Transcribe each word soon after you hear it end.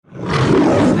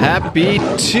Happy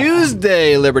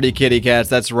Tuesday, Liberty Kitty Cats.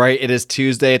 That's right, it is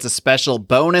Tuesday. It's a special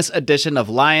bonus edition of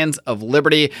Lions of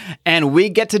Liberty, and we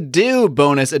get to do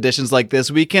bonus editions like this.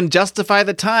 We can justify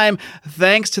the time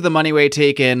thanks to the money we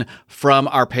take in from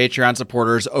our Patreon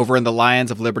supporters over in the Lions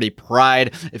of Liberty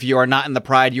Pride. If you are not in the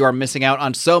Pride, you are missing out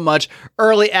on so much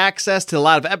early access to a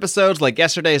lot of episodes, like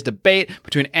yesterday's debate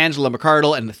between Angela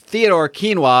McArdle and Theodore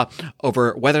Quinoa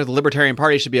over whether the Libertarian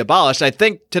Party should be abolished. I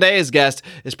think today's guest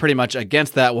is pretty much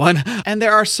against that one. And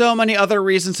there are so many other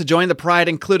reasons to join the Pride,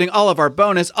 including all of our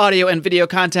bonus audio and video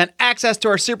content, access to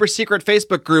our super secret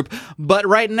Facebook group. But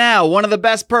right now, one of the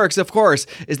best perks, of course,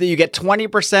 is that you get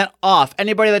 20% off.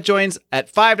 Anybody that joins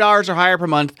at $5 or higher per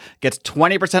month gets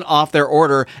 20% off their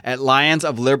order at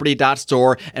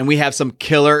lionsofliberty.store. And we have some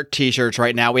killer t-shirts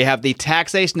right now. We have the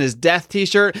Taxation is Death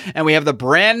t-shirt, and we have the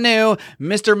brand new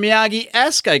Mr.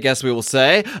 Miyagi-esque, I guess we will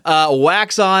say,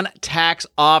 wax on, tax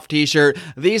off t-shirt.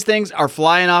 These things are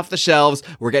flying off the shelves.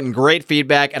 We're getting great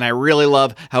feedback, and I really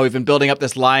love how we've been building up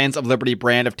this Lions of Liberty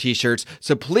brand of t-shirts.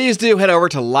 So please do head over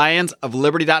to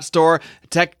lionsofliberty.store,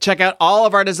 check out all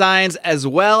of our designs, as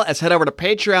well as head over to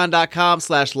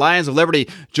patreon.com/Lions of Liberty.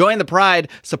 Join the Pride,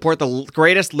 support the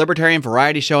greatest libertarian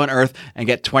variety show on earth, and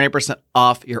get 20%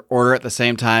 off your order at the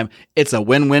same time. It's a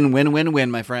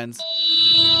win-win-win-win-win, my friends.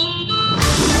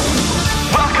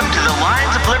 Welcome to the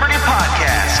Lions of Liberty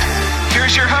podcast.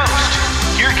 Here's your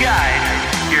host, your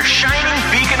guide, your shining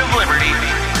beacon of liberty,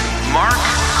 Mark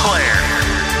Claire.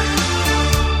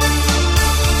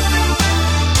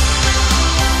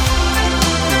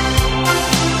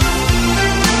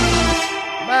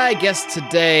 My guest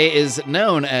today is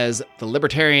known as the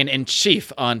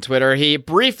Libertarian-in-Chief on Twitter. He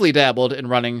briefly dabbled in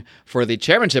running for the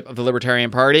chairmanship of the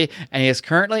Libertarian Party, and he is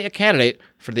currently a candidate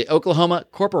for the Oklahoma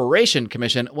Corporation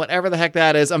Commission, whatever the heck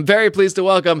that is. I'm very pleased to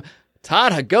welcome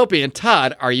Todd Hagopian.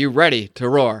 Todd, are you ready to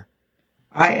roar?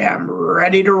 I am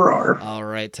ready to roar. All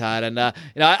right, Todd. And,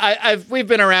 we've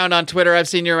been around on Twitter. I've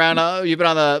seen you around. You've been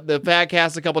on the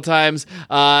podcast a couple times.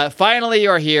 Finally,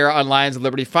 you're here on Lions of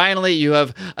Liberty. Finally, you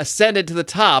have ascended to the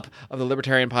top of the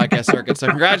Libertarian podcast circuit. So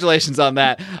congratulations on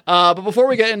that. But before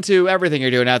we get into everything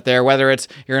you're doing out there, whether it's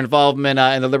your involvement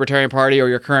in the Libertarian Party or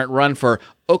your current run for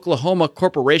Oklahoma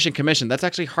Corporation Commission. That's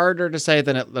actually harder to say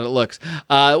than it looks.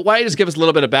 Why don't you just give us a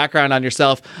little bit of background on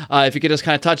yourself? If you could just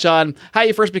kind of touch on how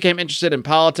you first became interested in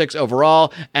politics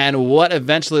overall and what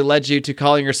eventually led you to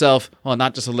calling yourself, well,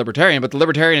 not just a libertarian, but the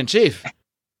Libertarian-in-Chief.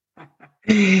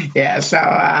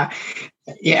 I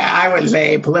was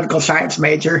a political science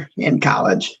major in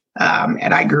college.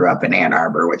 And I grew up in Ann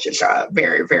Arbor, which is a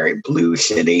very, very blue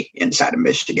city inside of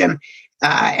Michigan.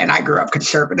 And I grew up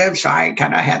conservative, so I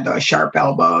kind of had those sharp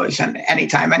elbows. And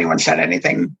anytime anyone said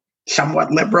anything somewhat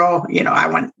liberal, I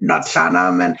went nuts on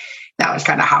them. And that was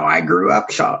kind of how I grew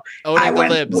up. So I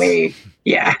went way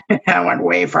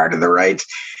far to the right.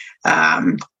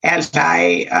 As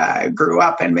I grew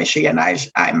up in Michigan,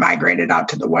 I migrated out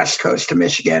to the west coast of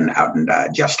Michigan, out in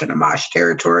Justin Amash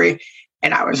territory.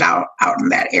 And I was out in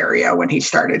that area when he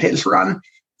started his run.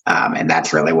 And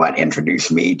that's really what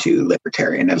introduced me to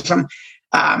libertarianism.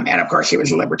 And of course, he was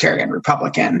a libertarian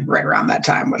Republican. Right around that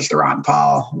time was the Ron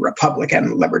Paul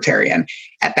Republican Libertarian.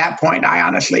 At that point, I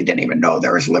honestly didn't even know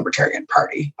there was a Libertarian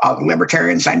Party. All the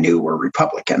libertarians I knew were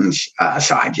Republicans.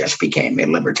 So I just became a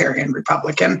Libertarian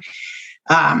Republican.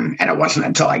 And it wasn't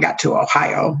until I got to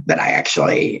Ohio that I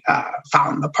actually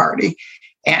found the party.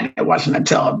 And it wasn't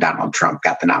until Donald Trump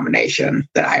got the nomination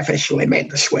that I officially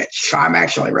made the switch. So I'm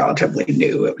actually relatively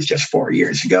new. It was just 4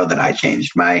 years ago that I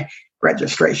changed my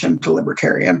registration to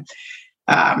Libertarian.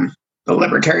 The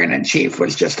Libertarian-in-Chief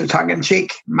was just a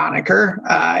tongue-in-cheek moniker.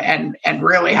 And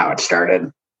really how it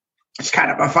started, it's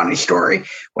kind of a funny story.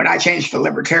 When I changed to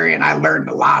Libertarian, I learned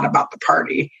a lot about the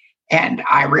party. And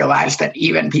I realized that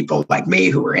even people like me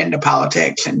who were into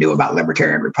politics and knew about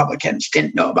Libertarian Republicans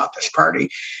didn't know about this party.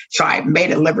 So I made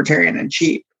it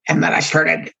Libertarian-in-Chief. And then I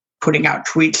started putting out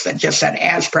tweets that just said,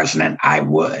 as president, I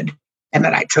would. And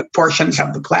then I took portions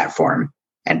of the platform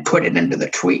and put it into the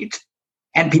tweet.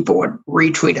 And people would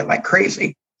retweet it like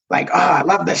crazy. Like, oh, I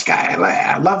love this guy.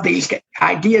 I love these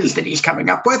ideas that he's coming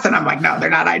up with. And I'm like, no, they're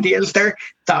not ideas. They're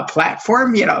the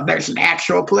platform. There's an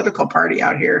actual political party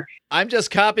out here. I'm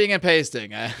just copying and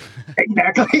pasting.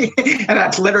 Exactly. And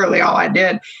that's literally all I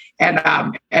did.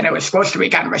 And it was supposed to be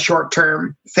kind of a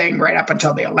short-term thing right up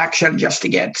until the election, just to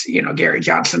get, Gary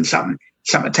Johnson some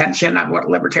attention on what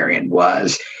libertarian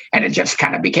was. And it just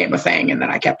kind of became a thing. And then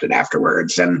I kept it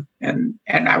afterwards. And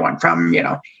I went from,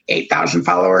 8,000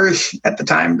 followers at the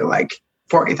time to like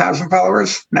 40,000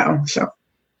 followers now. So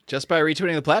just by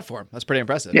retweeting the platform. That's pretty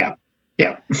impressive. Yeah.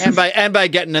 Yeah. and by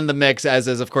getting in the mix, as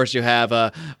of course you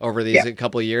have over these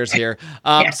couple of years here.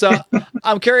 So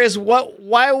I'm curious,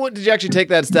 did you actually take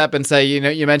that step and say,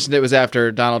 you mentioned it was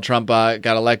after Donald Trump got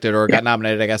elected or got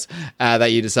nominated, I guess,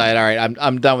 that you decided, all right,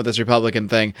 I'm done with this Republican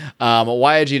thing.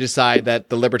 Why did you decide that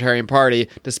the Libertarian Party,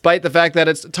 despite the fact that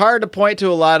it's hard to point to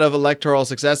a lot of electoral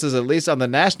successes, at least on the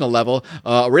national level,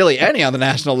 really any on the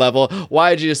national level,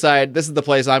 why did you decide this is the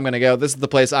place I'm going to go, this is the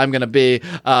place I'm going to be,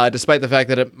 despite the fact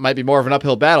that it might be more of an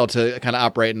uphill battle to kind of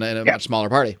operate in a much smaller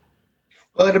party?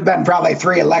 Well, it had been probably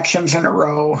 3 elections in a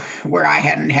row where I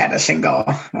hadn't had a single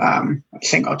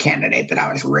candidate that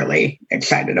I was really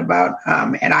excited about.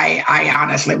 And I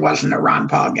honestly wasn't a Ron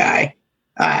Paul guy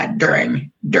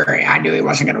during. I knew he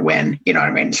wasn't going to win. You know what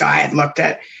I mean? So I had looked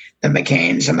at the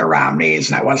McCains and the Romneys,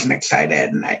 and I wasn't excited.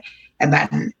 And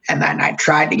then I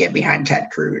tried to get behind Ted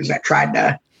Cruz. I tried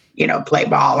to play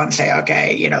ball and say,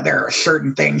 okay, there are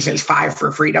certain things. His 5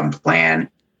 for Freedom plan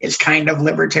is kind of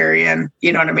libertarian,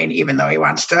 you know what I mean? Even though he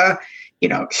wants to,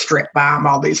 strip bomb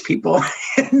all these people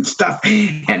and stuff.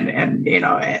 And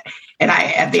I,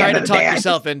 at the end of the day, talk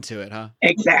yourself into it, huh?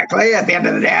 Exactly. At the end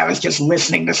of the day, I was just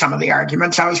listening to some of the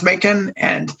arguments I was making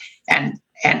and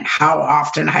how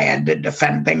often I had to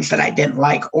defend things that I didn't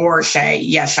like or say,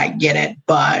 yes, I get it,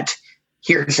 but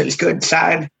here's his good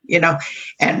side,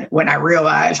 And when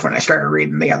I started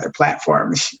reading the other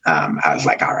platforms, I was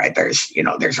like, all right,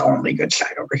 there's only good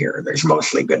side over here. There's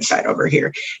mostly good side over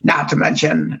here. Not to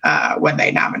mention when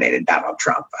they nominated Donald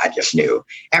Trump, I just knew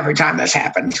every time this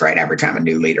happens, right? Every time a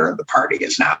new leader of the party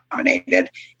is nominated,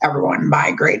 everyone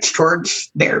migrates towards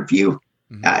their view.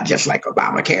 Just like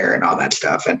Obamacare and all that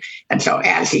stuff. And so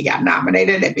as he got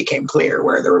nominated, it became clear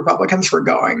where the Republicans were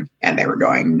going, and they were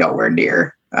going nowhere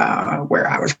near where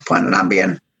I was planning on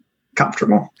being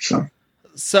comfortable.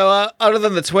 So other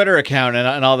than the Twitter account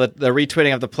and all the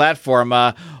retweeting of the platform,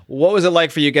 what was it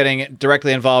like for you getting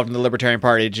directly involved in the Libertarian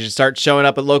Party? Did you start showing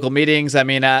up at local meetings? I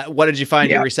mean, what did you find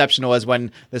your reception was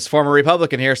when this former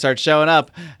Republican here starts showing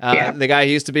up? The guy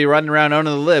who used to be running around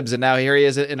owning the libs, and now here he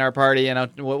is in our party.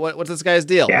 What's this guy's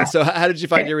deal? Yeah. So how did you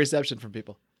find your reception from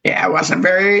people? Yeah, it wasn't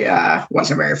very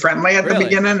friendly at the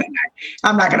beginning.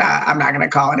 I'm not gonna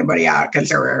call anybody out because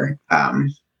there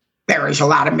was a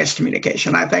lot of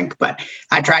miscommunication, I think. But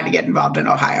I tried to get involved in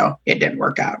Ohio. It didn't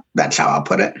work out. That's how I'll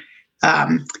put it.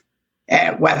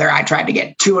 Whether I tried to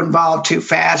get too involved too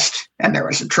fast and there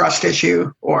was a trust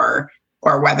issue, or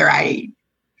whether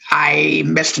I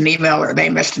missed an email or they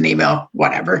missed an email,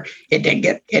 whatever, it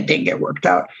didn't get worked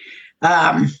out.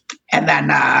 And then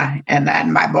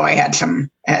my boy had some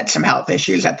health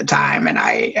issues at the time, and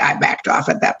I backed off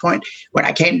at that point. When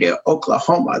I came to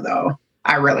Oklahoma, though,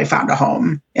 I really found a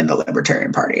home in the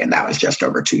Libertarian Party, and that was just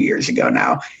over 2 years ago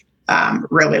now.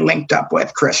 Really linked up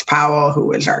with Chris Powell,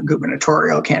 who is our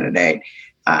gubernatorial candidate,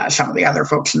 some of the other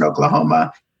folks in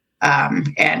Oklahoma,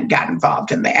 and got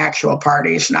involved in the actual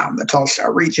parties. Now I'm the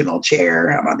Tulsa regional chair.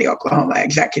 I'm on the Oklahoma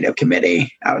executive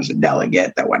committee. I was a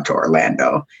delegate that went to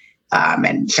Orlando.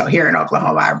 And so here in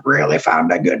Oklahoma, I've really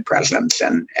found a good presence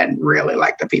and really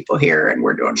like the people here. And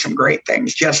we're doing some great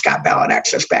things. Just got ballot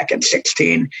access back in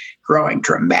 2016, growing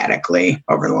dramatically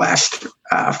over the last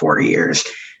 4 years.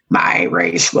 My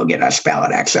race will get us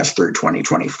ballot access through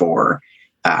 2024.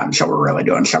 So we're really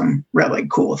doing some really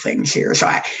cool things here. So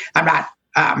I'm not,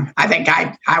 I think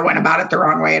I went about it the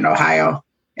wrong way in Ohio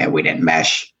and we didn't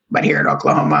mesh, but here in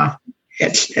Oklahoma,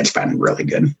 it's been really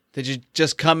good. Did you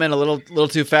just come in a little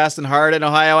too fast and hard in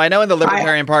Ohio? I know in the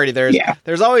Libertarian Party,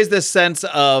 there's always this sense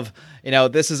of,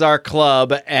 this is our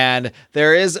club, and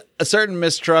there is a certain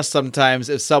mistrust sometimes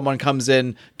if someone comes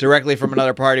in directly from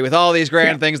another party with all these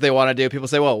grand things they want to do. People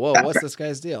say, whoa, what's this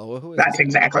guy's deal? Well, who is That's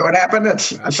exactly what happened.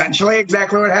 It's essentially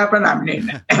exactly what happened. I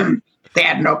mean, they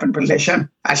had an open position.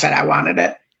 I said I wanted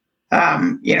it.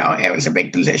 It was a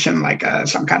big position, like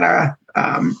some kind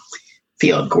of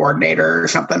field coordinator or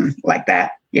something like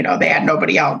that. They had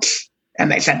nobody else, and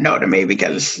they said no to me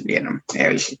because,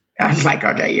 I was like,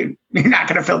 okay, you're not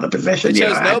going to fill the position.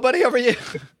 There's nobody over you.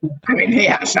 I mean,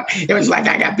 yeah, so it was like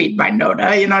I got beat by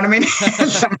Noda, you know what I mean?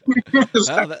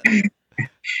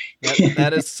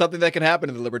 That is something that can happen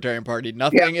in the Libertarian Party.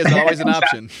 Nothing is always an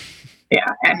option.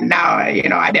 Yeah, and now,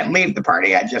 I didn't leave the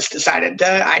party. I just decided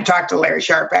I talked to Larry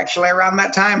Sharp actually around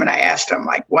that time, and I asked him,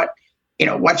 like, what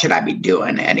should I be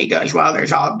doing? And he goes, well,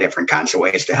 there's all different kinds of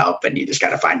ways to help, and you just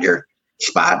got to find your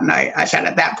spot. And I said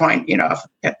at that point,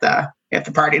 if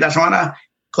the party doesn't want to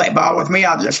play ball with me,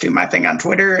 I'll just do my thing on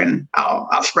Twitter, and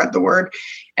I'll spread the word.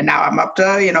 And now I'm up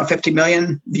to 50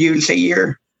 million views a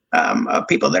year of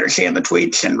people that are seeing the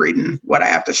tweets and reading what I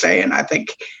have to say. And I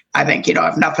think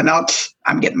if nothing else,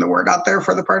 I'm getting the word out there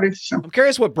for the party. So I'm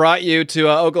curious what brought you to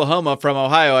Oklahoma from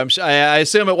Ohio. I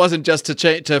assume it wasn't just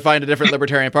to find a different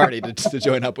libertarian party to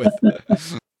join up with.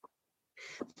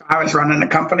 I was running a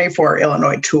company for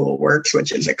Illinois Tool Works,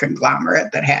 which is a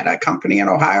conglomerate that had a company in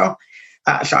Ohio.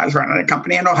 So I was running a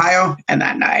company in Ohio, and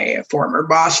then a former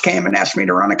boss came and asked me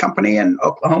to run a company in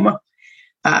Oklahoma.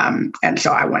 And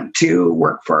so I went to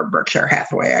work for Berkshire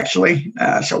Hathaway, actually,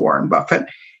 so Warren Buffett,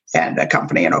 and a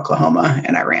company in Oklahoma,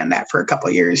 and I ran that for a couple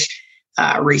of years.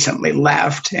 Recently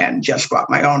left and just bought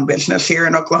my own business here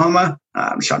in Oklahoma.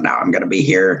 So now I'm going to be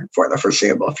here for the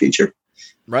foreseeable future.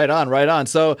 Right on.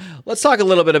 So let's talk a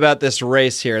little bit about this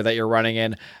race here that you're running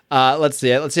in. Let's see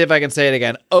if I can say it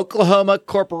again. Oklahoma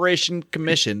Corporation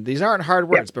Commission. These aren't hard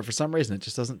words, but for some reason it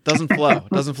just doesn't flow. It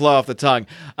doesn't flow off the tongue.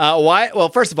 Why? Well,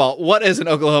 first of all, what is an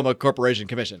Oklahoma Corporation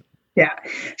Commission? Yeah.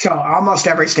 So almost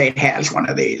every state has one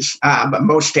of these, but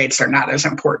most states are not as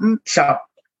important. So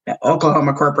the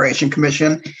Oklahoma Corporation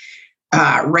Commission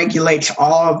regulates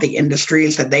all of the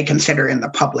industries that they consider in the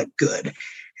public good.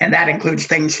 And that includes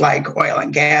things like oil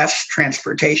and gas,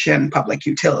 transportation, public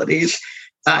utilities.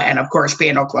 And of course,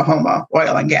 being Oklahoma,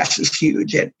 oil and gas is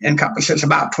huge. It encompasses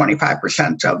about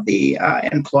 25% of the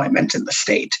employment in the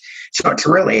state. So it's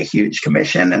really a huge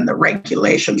commission, and the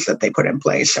regulations that they put in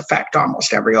place affect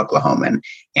almost every Oklahoman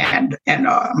and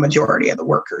a majority of the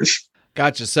workers.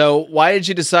 Gotcha. So why did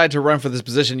you decide to run for this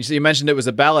position? You mentioned it was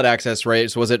a ballot access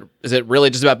race. Is it really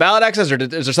just about ballot access, or is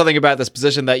there something about this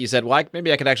position that you said, well,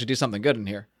 maybe I could actually do something good in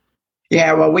here?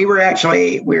 Yeah, well, we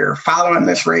were following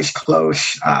this race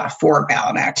close for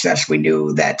ballot access. We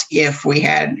knew that if we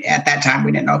had, at that time,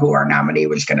 we didn't know who our nominee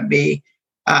was going to be.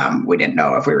 We didn't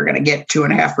know if we were going to get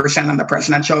 2.5% in the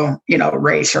presidential,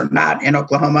 race or not in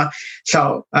Oklahoma.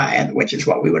 So, and which is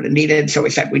what we would have needed. So we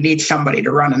said we need somebody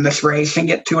to run in this race and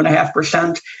get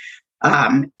 2.5%.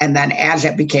 And then as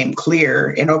it became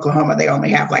clear, in Oklahoma, they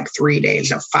only have like 3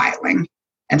 days of filing,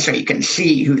 and so you can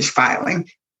see who's filing.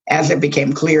 As it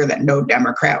became clear that no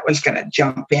Democrat was going to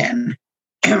jump in,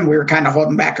 we were kind of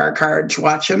holding back our cards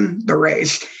watching the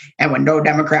race. And when no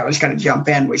Democrat was going to jump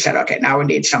in, we said, okay, now we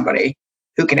need somebody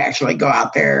who can actually go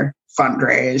out there,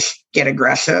 fundraise, get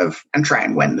aggressive, and try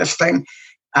and win this thing.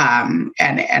 And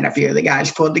a few of the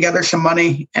guys pulled together some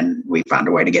money, and we found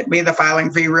a way to get me the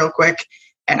filing fee real quick.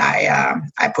 And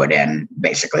I put in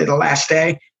basically the last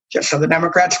day just so the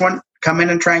Democrats wouldn't come in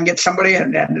and try and get somebody,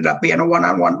 and it ended up being a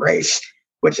one-on-one race,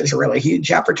 which is a really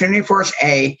huge opportunity for us.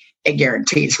 A, it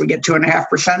guarantees we get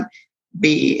 2.5%.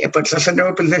 B, it puts us into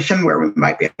a position where we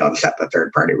might be able to set the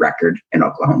third-party record in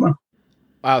Oklahoma.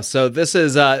 Wow. So this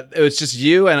is, it was just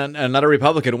you and another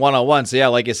Republican one-on-one. So yeah,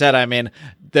 like you said, I mean,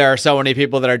 there are so many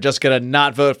people that are just going to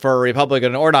not vote for a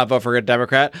Republican or not vote for a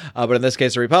Democrat. But in this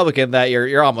case, a Republican, that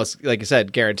you're almost, like you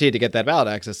said, guaranteed to get that ballot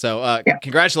access. So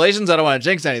Congratulations. I don't want to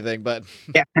jinx anything, but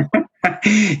yeah.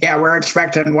 Yeah, we're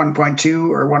expecting 1.2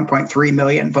 or 1.3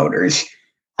 million voters.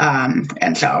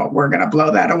 And so we're going to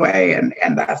blow that away. And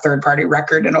the third party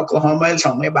record in Oklahoma is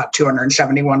only about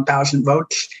 271,000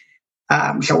 votes.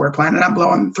 So we're planning on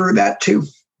blowing through that too.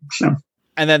 So,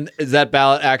 and then is that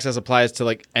ballot access applies to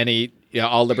like any,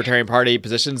 all Libertarian Party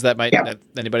positions that that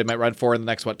anybody might run for in the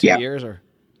next, 2 years or?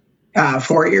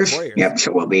 4 years. Yep.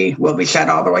 So we'll be set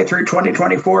all the way through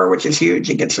 2024, which is huge.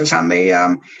 It gets us on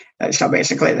the, so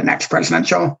basically the next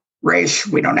presidential race,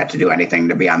 we don't have to do anything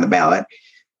to be on the ballot.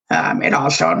 And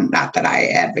also, not that I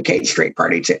advocate straight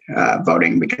party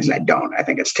voting, because I don't. I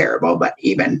think it's terrible. But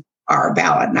even our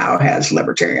ballot now has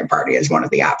Libertarian Party as one of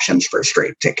the options for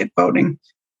straight ticket voting.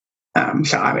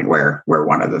 So I mean, we're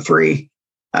one of the three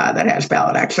that has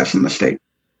ballot access in the state.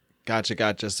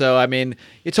 Gotcha. So, I mean,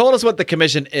 you told us what the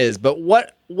commission is, but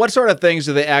what sort of things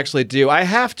do they actually do? I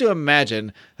have to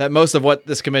imagine that most of what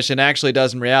this commission actually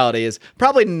does in reality is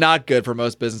probably not good for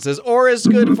most businesses, or is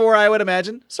good for, I would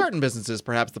imagine, certain businesses,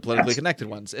 perhaps the politically connected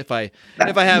ones, if I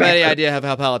have any idea of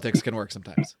how politics can work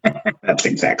sometimes. That's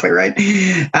exactly right.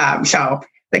 So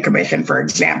the commission, for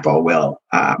example, will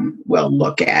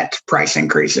look at price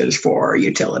increases for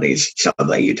utilities. So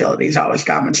the utilities always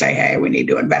come and say, hey, we need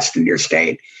to invest in your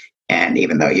state. And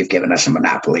even though you've given us a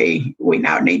monopoly, we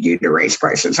now need you to raise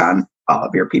prices on all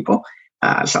of your people.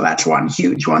 So that's one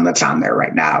huge one that's on there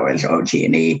right now is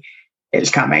OG&E is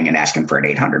coming and asking for an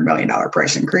 $800 million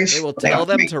price increase. They will tell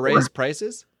them to raise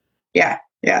prices? Yeah.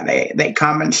 They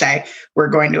come and say, we're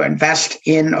going to invest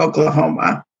in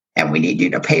Oklahoma and we need you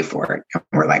to pay for it. And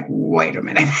we're like, wait a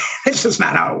minute, this is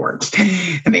not how it works.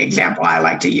 And the example I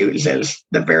like to use is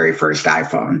the very first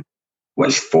iPhone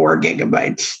was 4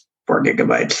 gigabytes or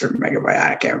megabyte,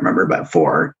 I can't remember, but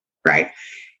 4, right?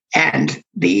 And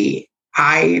the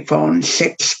iPhone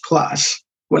 6 Plus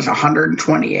was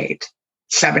 128.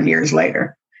 7 years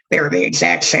later, they were the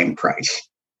exact same price.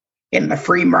 In the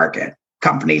free market,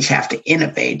 companies have to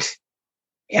innovate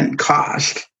in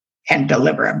cost and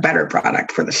deliver a better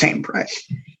product for the same price.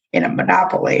 In a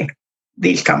monopoly,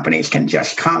 these companies can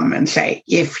just come and say,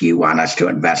 if you want us to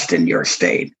invest in your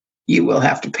state, you will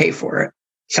have to pay for it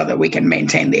so that we can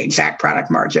maintain the exact product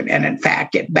margin and, in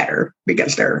fact, get better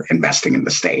because they're investing in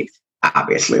the state,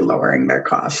 obviously lowering their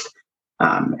cost.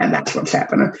 And that's what's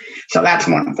happening. So that's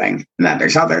one thing. And then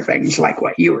there's other things like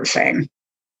what you were saying,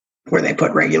 where they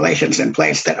put regulations in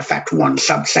place that affect one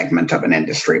subsegment of an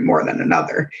industry more than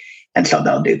another. And so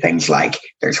they'll do things like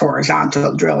there's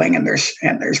horizontal drilling and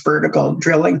there's vertical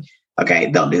drilling. Okay,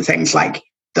 they'll do things like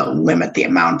they'll limit the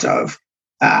amount of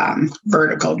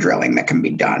vertical drilling that can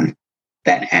be done,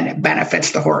 and it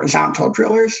benefits the horizontal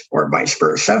drillers, or vice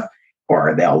versa.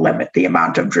 Or they'll limit the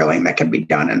amount of drilling that can be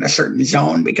done in a certain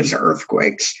zone because of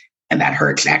earthquakes, and that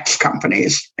hurts X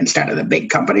companies instead of the big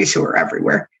companies who are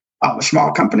everywhere. All the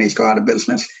small companies go out of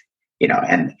business,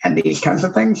 and these kinds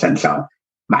of things. And so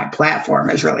my platform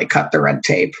is really cut the red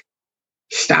tape,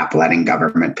 stop letting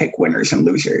government pick winners and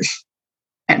losers,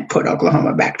 and put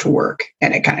Oklahoma back to work.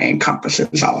 And it kind of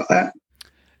encompasses all of that.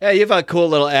 Yeah, you have a cool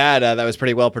little ad that was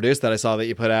pretty well produced that I saw that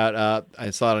you put out. I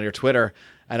saw it on your Twitter.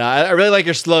 And I really like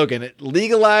your slogan,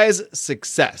 legalize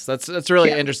success. That's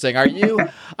really interesting.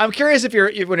 I'm curious if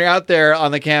when you're out there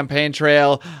on the campaign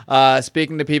trail,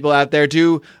 speaking to people out there,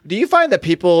 do you find that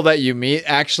people that you meet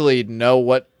actually know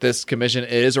what this commission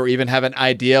is or even have an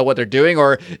idea what they're doing?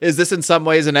 Or is this in some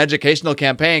ways an educational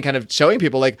campaign kind of showing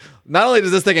people like, not only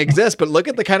does this thing exist, but look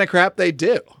at the kind of crap they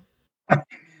do?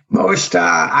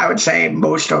 I would say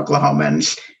most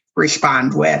Oklahomans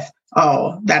respond with,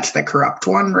 oh, that's the corrupt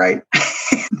one, right?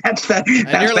 That's and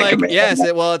you're like, commission. Yes,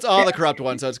 it's all the corrupt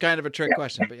one, so it's kind of a trick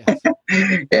question, but yes.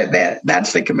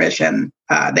 That's the commission.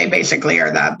 They basically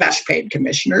are the best paid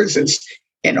commissioners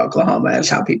in Oklahoma, is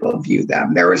how people view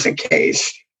them. There was a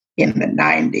case in the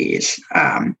 90s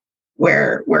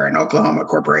where an Oklahoma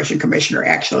Corporation Commissioner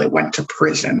actually went to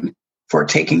prison for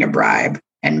taking a bribe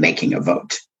and making a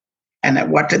vote. And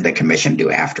then what did the commission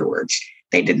do afterwards?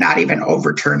 They did not even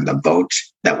overturn the vote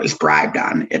that was bribed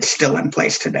on. It's still in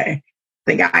place today.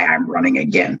 The guy I'm running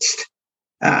against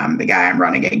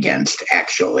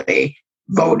actually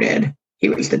voted. He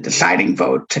was the deciding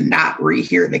vote to not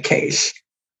rehear the case.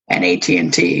 And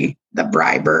AT&T, the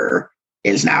briber,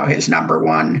 is now his number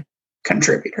one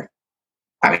contributor.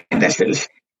 I mean,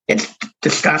 it's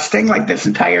disgusting. Like, this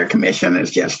entire commission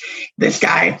is just, this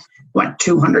guy went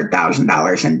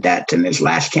 $200,000 in debt in his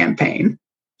last campaign.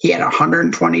 He had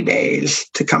 120 days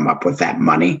to come up with that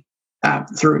money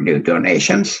through new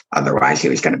donations. Otherwise, he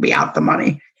was going to be out the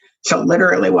money. So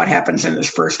literally what happens in his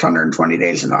first 120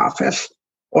 days in office,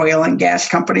 oil and gas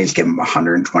companies give him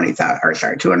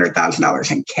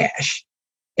 $200,000 in cash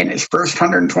in his first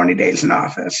 120 days in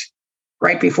office,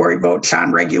 right before he votes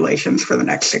on regulations for the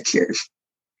next 6 years.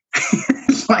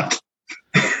 It's like...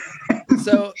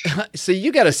 So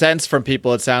you get a sense from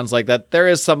people, it sounds like, that there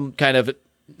is some kind of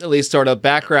at least sort of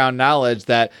background knowledge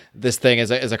that this thing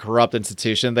is a corrupt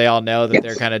institution. They all know that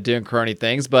they're kind of doing crony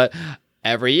things, but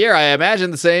every year I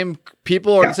imagine the same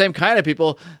people or the same kind of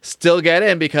people still get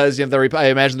in because I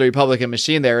imagine the Republican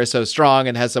machine there is so strong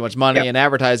and has so much money and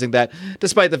advertising that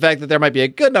despite the fact that there might be a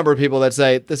good number of people that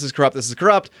say this is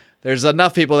corrupt, there's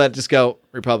enough people that just go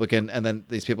Republican, and then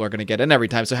these people are going to get in every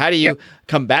time. So how do you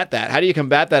combat that? How do you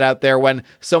combat that out there when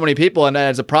so many people, and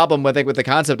it's a problem, I think, with the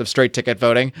concept of straight ticket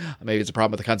voting. Maybe it's a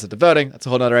problem with the concept of voting. That's a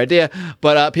whole other idea.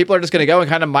 But people are just going to go and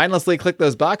kind of mindlessly click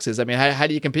those boxes. I mean, how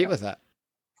do you compete with that?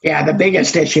 Yeah, the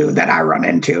biggest issue that I run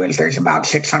into is there's about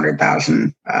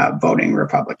 600,000 voting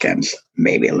Republicans,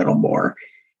 maybe a little more,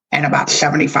 and about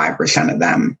 75% of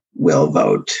them will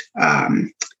vote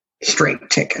straight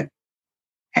ticket.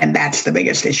 And that's the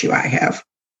biggest issue I have,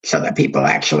 so that people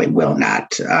actually will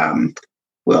not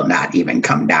even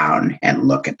come down and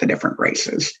look at the different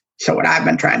races. So what I've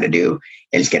been trying to do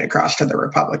is get across to the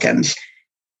Republicans,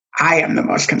 I am the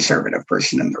most conservative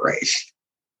person in the race.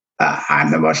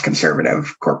 I'm the most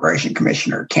conservative corporation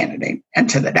commissioner candidate. And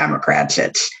to the Democrats,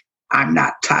 it's, I'm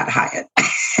not Todd Hyatt.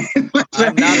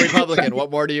 I'm not Republican.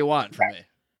 What more do you want from me?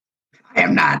 I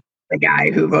am not the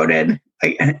guy who voted,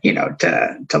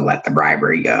 to let the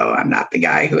bribery go. I'm not the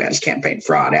guy who has campaign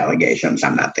fraud allegations.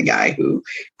 I'm not the guy who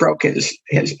broke his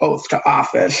oath to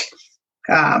office.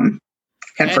 And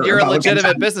you're a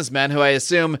legitimate businessman who I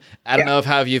assume, I don't know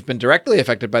how you've been directly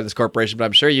affected by this corporation, but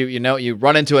I'm sure you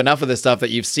run into enough of this stuff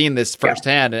that you've seen this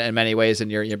firsthand in many ways in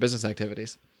your business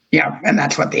activities. Yeah, and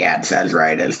that's what the ad says,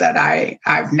 right? Is that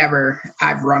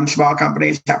I've run small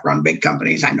companies, I've run big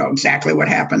companies. I know exactly what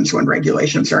happens when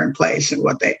regulations are in place and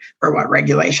what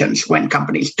regulations when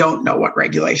companies don't know what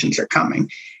regulations are coming.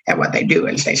 And what they do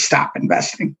is they stop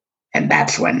investing. And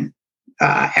that's when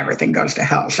everything goes to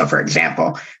hell. So, for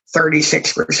example,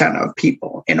 36% of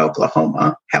people in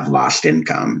Oklahoma have lost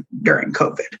income during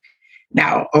COVID.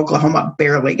 Now, Oklahoma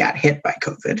barely got hit by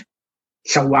COVID.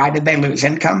 So why did they lose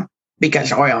income?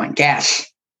 Because oil and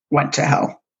gas went to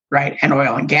hell, right? And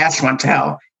oil and gas went to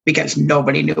hell because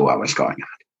nobody knew what was going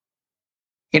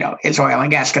on. Is oil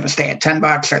and gas going to stay at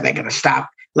 $10? Are they going to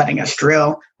stop letting us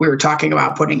drill? We were talking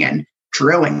about putting in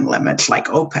drilling limits like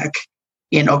OPEC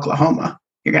in Oklahoma.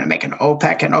 You're going to make an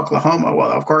OPEC in Oklahoma.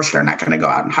 Well, of course, they're not going to go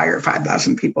out and hire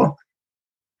 5,000 people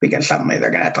because suddenly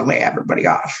they're going to have to lay everybody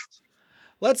off.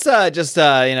 Let's just do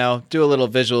a little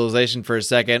visualization for a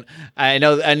second. I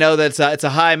know that it's a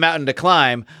high mountain to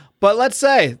climb, but let's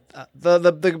say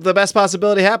the best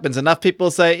possibility happens. Enough people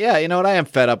say, yeah, you know what, I am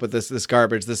fed up with this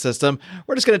garbage, this system.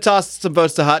 We're just going to toss some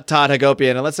votes to Todd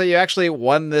Hagopian, and let's say you actually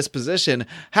won this position.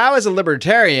 How, as a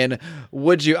libertarian,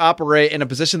 would you operate in a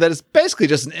position that is basically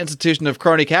just an institution of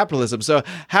crony capitalism? So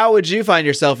how would you find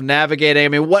yourself navigating? I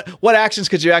mean, what actions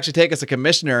could you actually take as a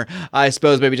commissioner? I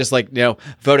suppose maybe just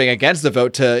voting against the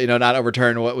vote to not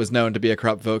overturn what was known to be a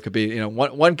corrupt vote could be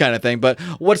one kind of thing. But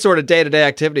what sort of day-to-day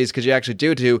activities could you actually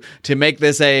do to make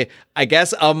this a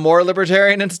more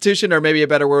libertarian institution, or maybe a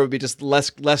better word would be just less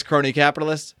crony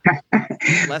capitalist?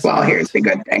 Well, here's the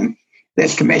good thing.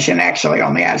 This commission actually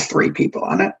only has 3 people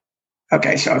on it.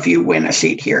 Okay, so if you win a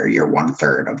seat here, you're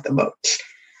 1/3 of the votes.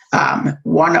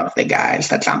 One of the guys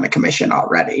that's on the commission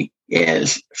already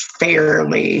is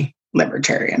fairly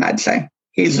libertarian, I'd say.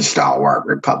 He's a stalwart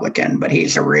Republican, but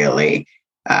he's a really,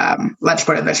 let's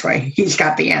put it this way, he's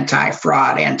got the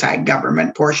anti-fraud,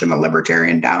 anti-government portion of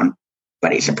libertarian down,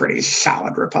 but he's a pretty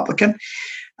solid Republican.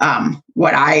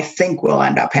 What I think will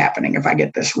end up happening if I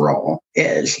get this role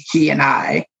is he and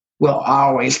I will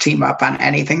always team up on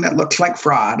anything that looks like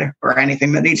fraud or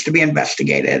anything that needs to be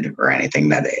investigated or anything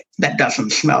that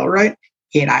doesn't smell right.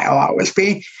 He and I will always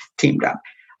be teamed up.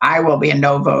 I will be a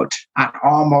no vote on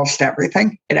almost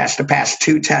everything. It has to pass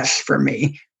 2 tests for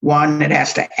me. One, it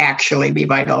has to actually be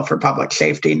vital for public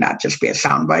safety, not just be a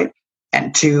soundbite.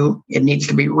 And 2, it needs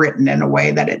to be written in a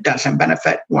way that it doesn't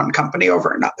benefit one company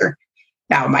over another.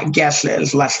 Now, my guess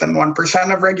is less than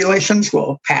 1% of regulations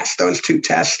will pass those 2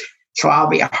 tests. So I'll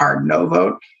be a hard no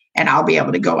vote, and I'll be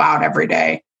able to go out every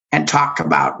day and talk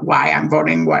about why I'm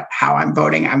voting, how I'm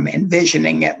voting. I'm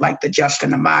envisioning it like the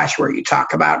Justin Amash, where you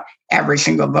talk about every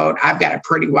single vote. I've got a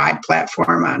pretty wide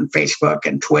platform on Facebook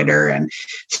and Twitter and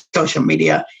social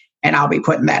media, and I'll be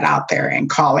putting that out there and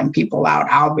calling people out.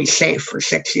 I'll be safe for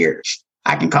 6 years.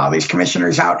 I can call these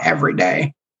commissioners out every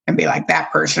day and be like,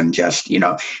 that person just,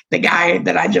 the guy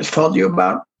that I just told you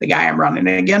about, the guy I'm running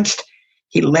against,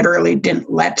 he literally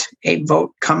didn't let a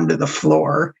vote come to the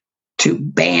floor to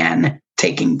ban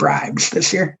taking bribes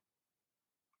this year.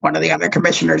 One of the other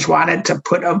commissioners wanted to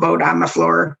put a vote on the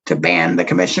floor to ban the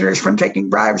commissioners from taking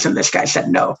bribes, and this guy said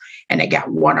no. And they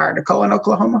got 1 article in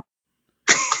Oklahoma.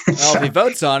 Well, if he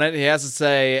votes on it, he has to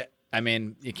say, you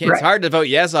can't. Right. It's hard to vote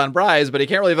yes on bribes, but he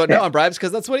can't really vote no on bribes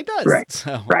because that's what he does. Right.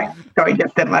 Right. So he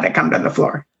just didn't let it come to the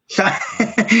floor.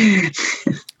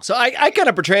 So I kind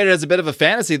of portrayed it as a bit of a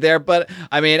fantasy there, but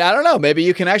I don't know. Maybe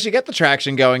you can actually get the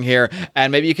traction going here,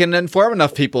 and maybe you can inform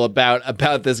enough people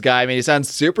about this guy. He sounds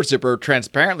super, super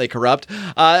transparently corrupt.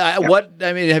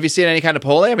 Have you seen any kind of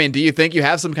polling? Do you think you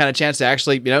have some kind of chance to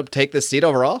actually, take this seat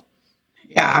overall?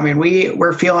 Yeah,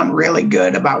 we're feeling really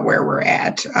good about where we're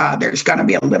at. There's going to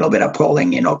be a little bit of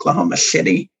polling in Oklahoma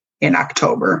City in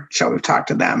October. So we've talked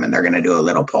to them, and they're going to do a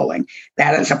little polling.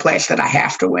 That is a place that I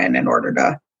have to win in order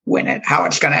to win it. How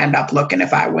it's going to end up looking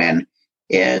if I win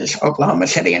is Oklahoma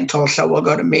City and Tulsa will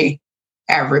go to me.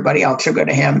 Everybody else will go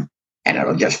to him, and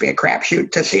it'll just be a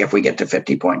crapshoot to see if we get to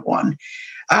 50.1.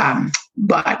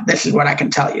 But this is what I can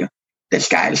tell you. This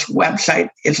guy's website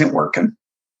isn't working.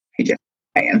 He just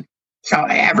saying. So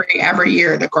every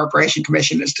year, the Corporation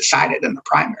Commission is decided in the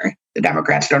primary. The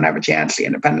Democrats don't have a chance. The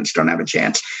independents don't have a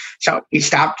chance. So he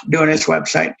stopped doing his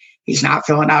website. He's not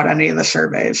filling out any of the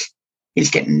surveys. He's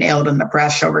getting nailed in the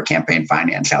press over campaign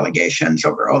finance allegations,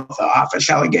 over oath of office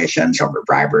allegations, over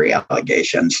bribery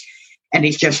allegations. And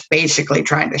he's just basically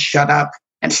trying to shut up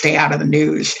and stay out of the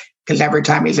news, because every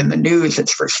time he's in the news,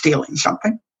 it's for stealing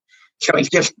something. So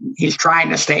he's trying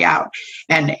to stay out.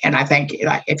 And I think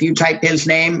if you type his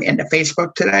name into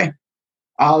Facebook today,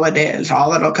 all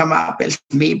it'll come up is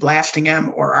me blasting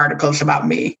him or articles about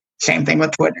me. Same thing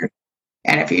with Twitter.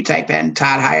 And if you type in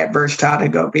Todd Hyatt versus Todd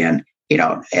Hagopian,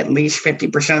 at least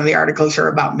 50% of the articles are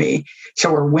about me.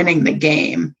 So we're winning the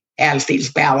game as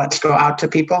these ballots go out to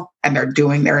people and they're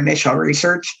doing their initial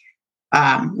research.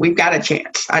 We've got a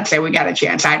chance. I'd say we got a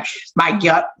chance.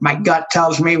 My gut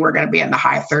tells me we're going to be in the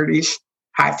high 30s,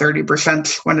 high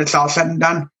 30% when it's all said and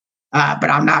done. But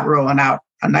I'm not ruling out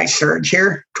a nice surge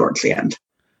here towards the end.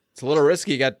 It's a little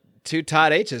risky. You got two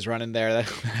Todd H's running there.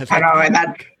 I know, and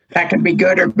that can be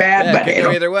good or bad, yeah, but it can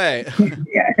go either way.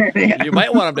 Yeah. You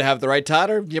might want him to have the right Todd,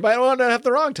 or you might want him to have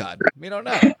the wrong Todd. We don't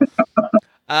know.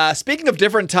 Speaking of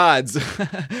different Todds,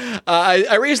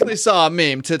 I recently saw a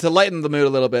meme to lighten the mood a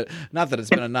little bit. Not that it's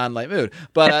been a non-light mood,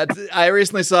 but I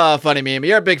recently saw a funny meme.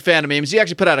 You're a big fan of memes. You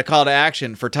actually put out a call to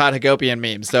action for Todd Hagopian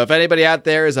memes. So if anybody out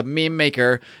there is a meme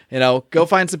maker, go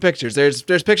find some pictures. There's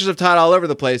pictures of Todd all over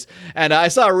the place. And I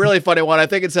saw a really funny one. I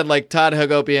think it said like Todd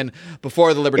Hagopian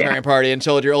before the Libertarian Party and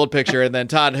showed your old picture, and then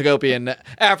Todd Hagopian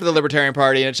after the Libertarian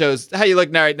Party, and it shows how you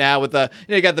look right now with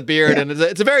you got the beard, and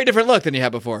it's a very different look than you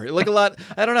had before. You look a lot,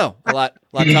 I don't know, a lot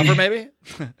tougher maybe.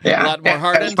 Yeah, a lot more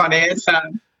hardened. It's funny.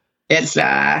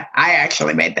 I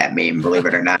actually made that meme, believe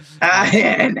it or not,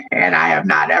 and I have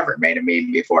not ever made a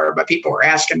meme before. But people were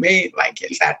asking me, like,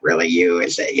 "Is that really you?"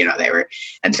 Is it? They were,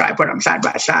 and so I put them side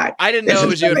by side. I didn't know it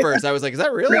was you at first. I was like, "Is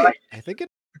that really?" I think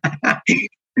it.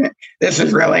 This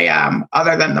is really,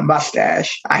 other than the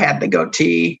mustache, I had the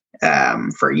goatee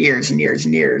for years and years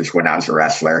and years when I was a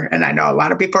wrestler, and I know a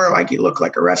lot of people are like, "You look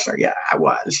like a wrestler." Yeah, I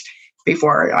was.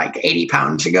 Before, like 80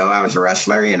 pounds ago, I was a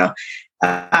wrestler,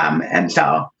 and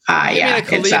so, you mean a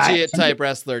collegiate type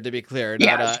wrestler, to be clear.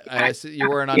 Yeah, you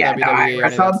weren't on WWE or any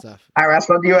of that stuff. I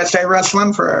wrestled USA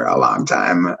Wrestling for a long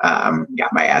time.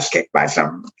 Got my ass kicked by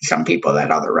some people that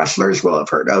other wrestlers will have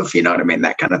heard of, you know what I mean?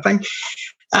 That kind of thing.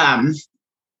 I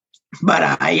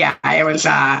was, so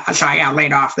I got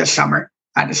laid off this summer.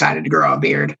 I decided to grow a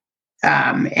beard.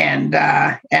 And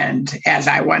as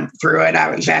I went through it, I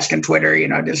was asking Twitter,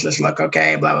 does this look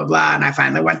okay? Blah, blah, blah. And I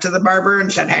finally went to the barber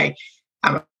and said, "Hey,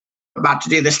 I'm about to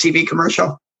do this TV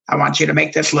commercial. I want you to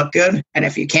make this look good. And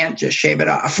if you can't, just shave it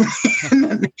off."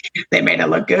 And they made it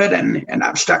look good, and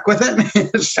I've stuck with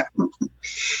it. So.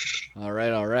 All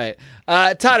right.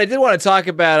 Todd, I did want to talk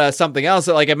about something else.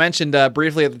 Like I mentioned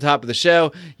briefly at the top of the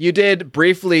show, you did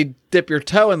briefly dip your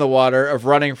toe in the water of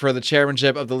running for the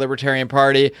chairmanship of the Libertarian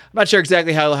Party. I'm not sure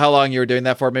exactly how long you were doing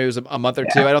that for. Maybe it was a month or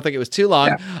two. I don't think it was too long.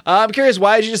 Yeah. I'm curious,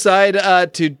 why did you decide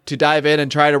to dive in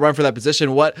and try to run for that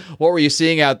position? What were you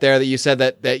seeing out there that you said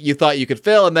that you thought you could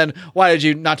fill? And then why did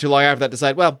you, not too long after that,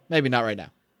 decide, well, maybe not right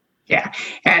now? Yeah,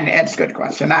 and it's a good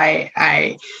question.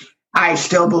 I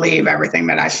still believe everything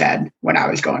that I said when I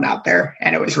was going out there,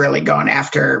 and it was really going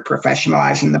after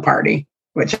professionalizing the party,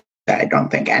 which I don't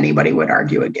think anybody would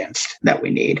argue against, that we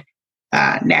need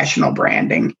national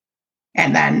branding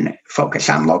and then focus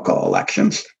on local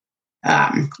elections.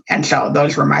 And so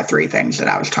those were my three things that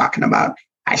I was talking about.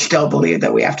 I still believe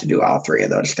that we have to do all three of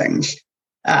those things.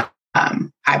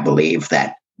 I believe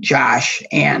that Josh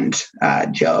and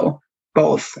Joe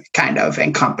both kind of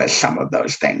encompass some of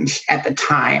those things. At the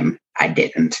time, I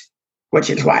didn't, which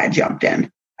is why I jumped in.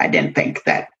 I didn't think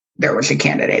that there was a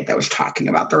candidate that was talking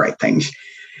about the right things.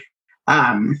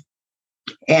 And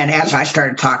as I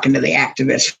started talking to the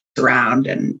activists around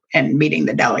and meeting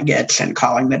the delegates and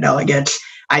calling the delegates,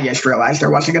 I just realized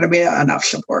there wasn't going to be enough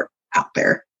support out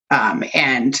there.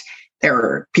 And there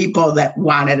were people that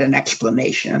wanted an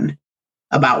explanation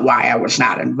about why I was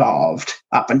not involved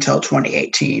up until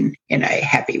 2018 in a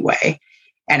heavy way.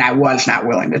 And I was not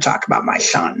willing to talk about my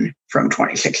son from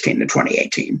 2016 to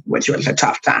 2018, which was a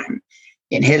tough time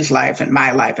in his life and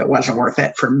my life. It wasn't worth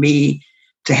it for me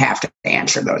to have to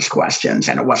answer those questions.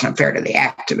 And it wasn't fair to the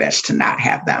activists to not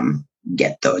have them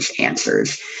get those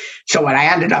answers. So what I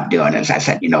ended up doing is I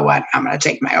said, you know what, I'm going to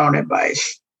take my own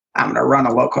advice. I'm going to run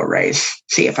a local race,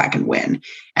 see if I can win.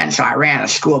 And so I ran a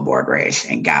school board race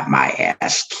and got my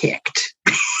ass kicked.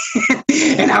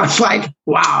 And I was like,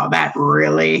 wow, that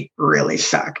really, really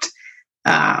sucked.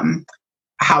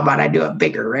 How about I do a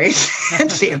bigger race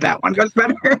and see if that one goes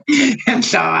better? And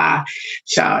so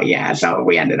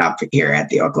we ended up here at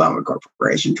the Oklahoma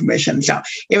Corporation Commission. So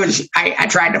it was, I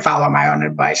tried to follow my own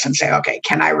advice and say, okay,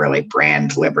 can I really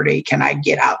brand liberty? Can I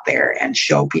get out there and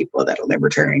show people that a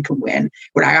libertarian can win?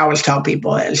 What I always tell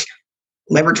people is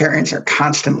libertarians are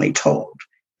constantly told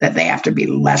that they have to be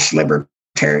less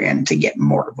libertarian to get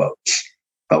more votes.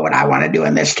 But what I want to do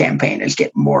in this campaign is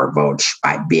get more votes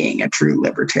by being a true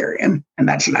libertarian. And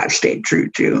that's what I've stayed true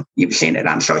to. You've seen it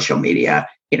on social media.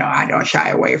 I don't shy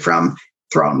away from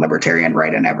throwing libertarian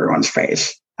right in everyone's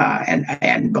face.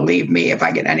 And believe me, if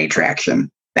I get any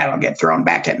traction, that'll get thrown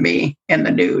back at me in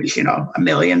the news. A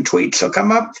million tweets will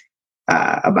come up.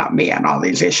 about me on all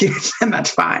these issues, and that's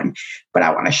fine. But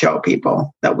I want to show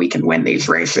people that we can win these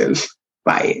races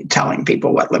by telling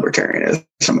people what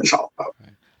libertarianism is all about.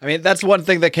 I mean, that's one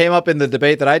thing that came up in the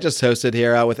debate that I just hosted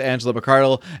here with Angela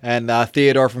McArdle and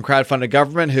Theodore from Crowdfunded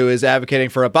Government, who is advocating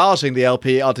for abolishing the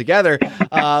LP altogether,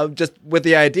 just with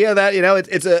the idea that,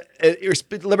 your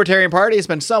Libertarian Party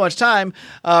spends so much time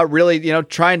really,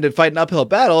 trying to fight an uphill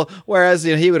battle, whereas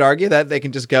he would argue that they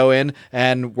can just go in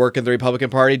and work in the Republican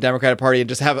Party, Democratic Party, and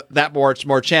just have that much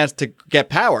more chance to get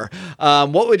power.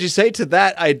 What would you say to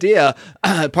that idea?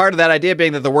 Part of that idea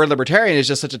being that the word libertarian is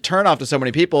just such a turnoff to so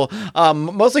many people,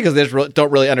 mostly because they just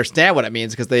don't really understand what it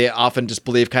means, because they often just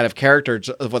believe kind of characters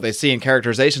of what they see and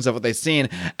characterizations of what they've seen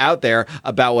out there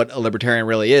about what a libertarian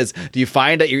really is. Do you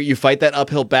find that you fight that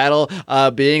uphill battle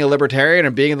being a libertarian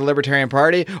or being in the Libertarian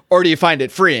Party, or do you find it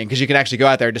freeing because you can actually go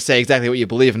out there and just say exactly what you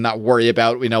believe and not worry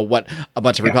about what a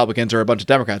bunch of Republicans or a bunch of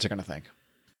Democrats are going to think?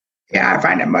 Yeah, I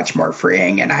find it much more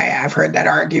freeing, and I've heard that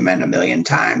argument a million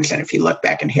times. And if you look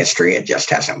back in history, it just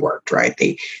hasn't worked, right?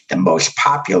 The most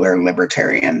popular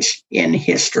libertarians in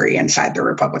history inside the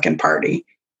Republican Party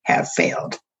have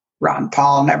failed. Ron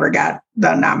Paul never got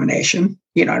the nomination.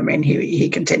 You know what I mean? He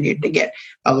continued to get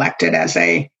elected as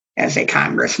a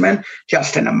congressman.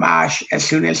 Justin Amash, as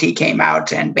soon as he came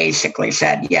out and basically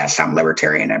said, yes, I'm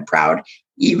libertarian and proud,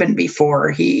 even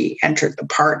before he entered the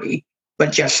party,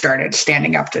 but just started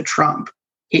standing up to Trump,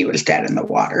 he was dead in the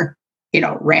water.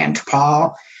 Rand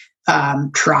Paul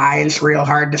tries real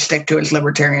hard to stick to his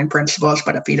libertarian principles,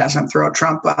 but if he doesn't throw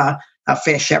Trump a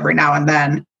fish every now and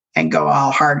then and go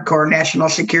all hardcore national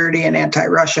security and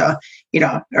anti-Russia,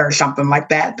 or something like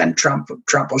that, then Trump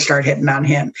will start hitting on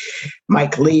him.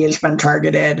 Mike Lee has been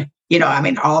targeted.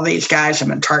 All these guys have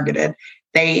been targeted.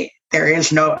 There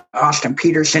is no Austin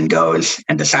Peterson goes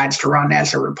and decides to run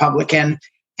as a Republican,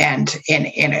 and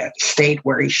in a state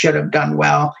where he should have done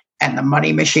well, and the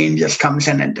money machine just comes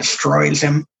in and destroys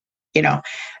him.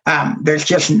 There's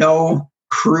just no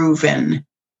proven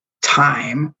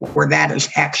time where that has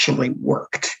actually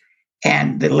worked.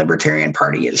 And the Libertarian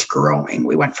Party is growing.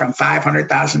 We went from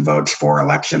 500,000 votes 4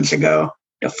 elections ago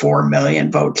to 4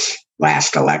 million votes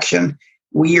last election.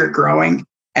 We are growing,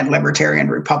 and Libertarian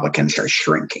Republicans are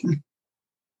shrinking.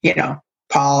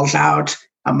 Paul's out,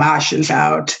 Amash is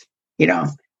out,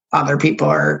 other people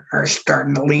are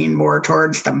starting to lean more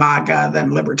towards the MAGA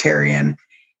than Libertarian.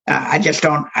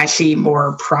 I see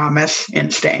more promise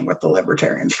in staying with the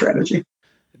Libertarian strategy.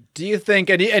 Do you think,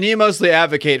 and you mostly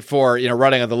advocate for,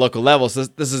 running on the local level, so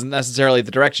this isn't necessarily the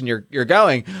direction you're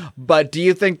going, but do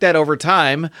you think that over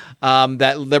time,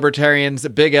 that libertarians,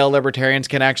 big L libertarians,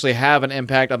 can actually have an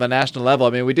impact on the national level?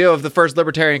 I mean, we do have the first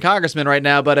libertarian congressman right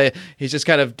now, but he's just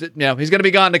kind of, he's going to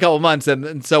be gone in a couple of months,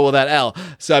 and so will that L.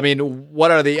 So, I mean,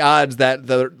 what are the odds that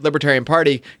the Libertarian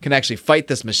Party can actually fight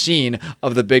this machine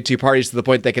of the big two parties to the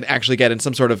point they can actually get in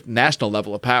some sort of national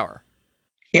level of power?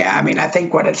 Yeah, I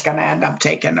think what it's going to end up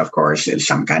taking, of course, is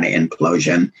some kind of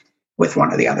implosion with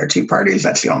one of the other two parties.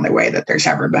 That's the only way that there's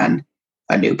ever been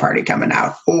a new party coming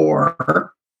out,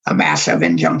 or a massive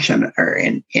injection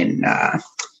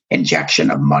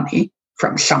of money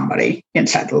from somebody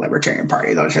inside the Libertarian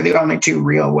Party. Those are the only two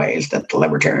real ways that the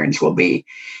Libertarians will be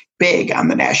big on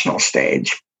the national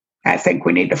stage. I think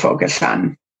we need to focus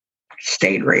on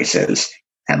state races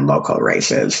and local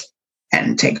races,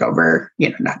 and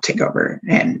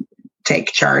and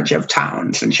take charge of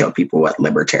towns and show people what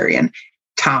libertarian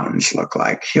towns look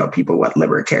like, show people what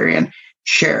libertarian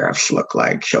sheriffs look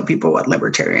like, show people what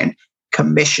libertarian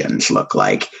commissions look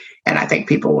like. And I think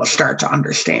people will start to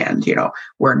understand,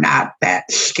 we're not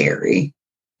that scary.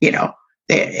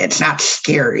 It's not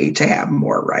scary to have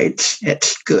more rights.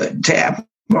 It's good to have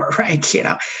more rights,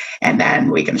 and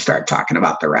then we can start talking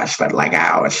about the rest. But like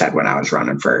I always said when I was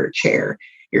running for chair,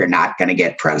 you're not going to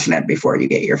get president before you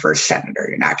get your first senator.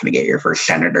 You're not going to get your first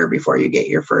senator before you get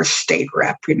your first state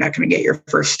rep. You're not going to get your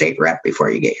first state rep before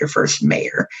you get your first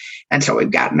mayor. And so we've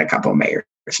gotten a couple mayors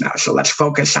now. So let's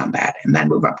focus on that and then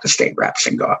move up to state reps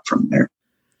and go up from there.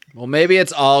 Well, maybe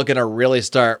it's all going to really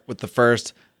start with the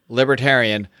first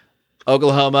libertarian,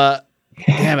 Oklahoma.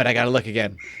 Damn it, I got to look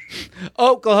again.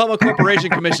 Oklahoma Corporation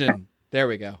Commission. There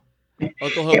we go.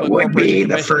 Oklahoma it would be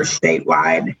the first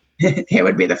statewide. It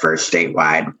would be the first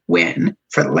statewide win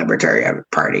for the Libertarian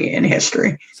Party in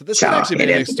history. So this could actually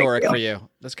be historic for you.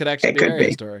 This could actually be very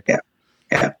historic. Yeah.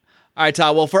 All right,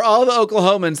 Todd. Well, for all the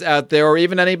Oklahomans out there, or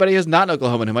even anybody who's not an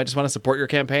Oklahoman who might just want to support your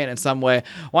campaign in some way,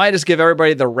 why don't I just give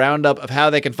everybody the roundup of how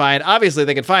they can find? Obviously,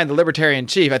 they can find the Libertarian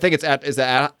Chief. I think it's at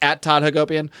Todd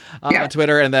Hagopian on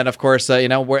Twitter, and then of course, let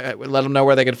them know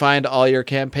where they can find all your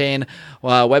campaign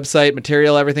website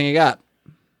material, everything you got.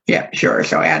 Yeah, sure.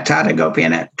 So at Todd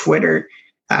Hagopian at Twitter,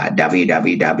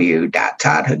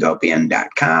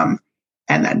 www.toddhagopian.com,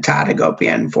 and then Todd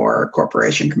Hagopian for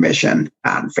Corporation Commission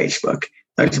on Facebook.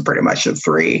 Those are pretty much the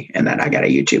three. And then I got a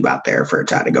YouTube out there for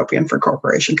Todd Hagopian for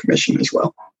Corporation Commission as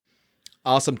well.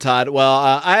 Awesome, Todd. Well,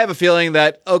 I have a feeling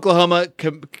that Oklahoma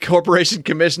Corporation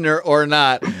Commissioner or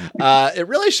not, it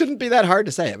really shouldn't be that hard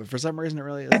to say it, but for some reason it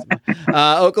really is.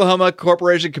 Oklahoma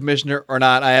Corporation Commissioner or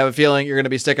not, I have a feeling you're going to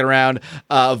be sticking around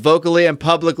vocally and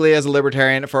publicly as a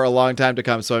libertarian for a long time to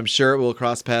come. So I'm sure we'll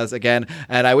cross paths again.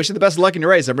 And I wish you the best of luck in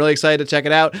your race. I'm really excited to check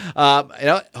it out.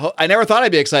 I never thought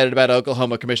I'd be excited about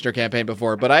Oklahoma Commissioner campaign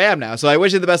before, but I am now. So I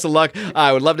wish you the best of luck.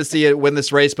 I would love to see you win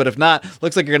this race, but if not,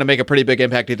 looks like you're going to make a pretty big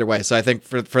impact either way. So I think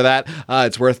for that,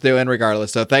 it's worth doing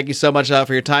regardless. So thank you so much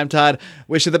for your time, Todd.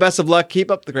 Wish you the best of luck.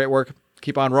 Keep up the great work.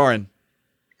 Keep on roaring.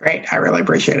 Great. I really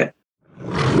appreciate it.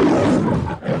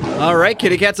 All right,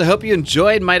 kitty cats, I hope you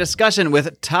enjoyed my discussion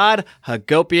with Todd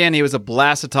Hagopian. He was a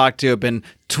blast to talk to. I've been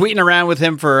tweeting around with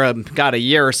him for, a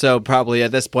year or so probably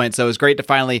at this point, so it was great to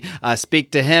finally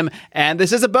speak to him. And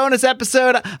this is a bonus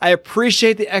episode. I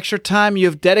appreciate the extra time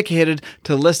you've dedicated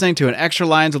to listening to an extra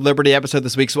Lions of Liberty episode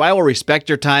this week, so I will respect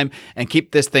your time and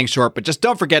keep this thing short. But just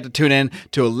don't forget to tune in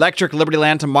to Electric Liberty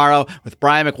Land tomorrow with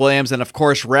Brian McWilliams, and of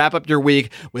course, wrap up your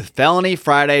week with Felony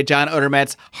Friday, John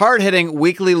Odermatt's hard-hitting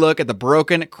weekly look at the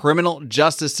broken criminal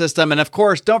justice system. And of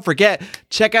course, don't forget,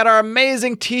 check out our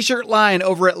amazing t-shirt line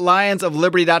over at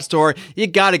lionsofliberty.store. You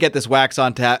got to get this wax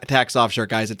on tax off shirt,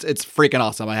 guys. It's freaking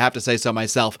awesome. I have to say so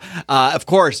myself. Of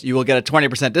course, you will get a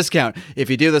 20% discount if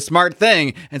you do the smart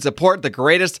thing and support the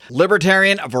greatest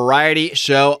libertarian variety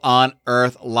show on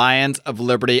earth, Lions of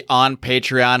Liberty, on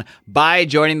Patreon by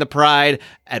joining the Pride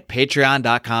at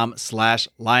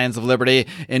patreon.com/Lions of Liberty.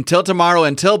 Until tomorrow,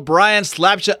 until Brian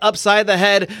slaps you upside the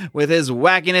head with his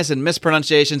wackiness and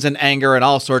mispronunciations and anger and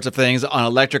all sorts of things on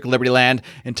Electric Liberty Land.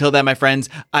 Until then, my friends,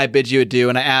 I bid you adieu,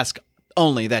 and I ask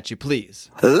only that you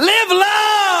please live long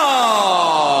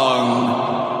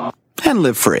and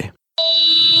live free.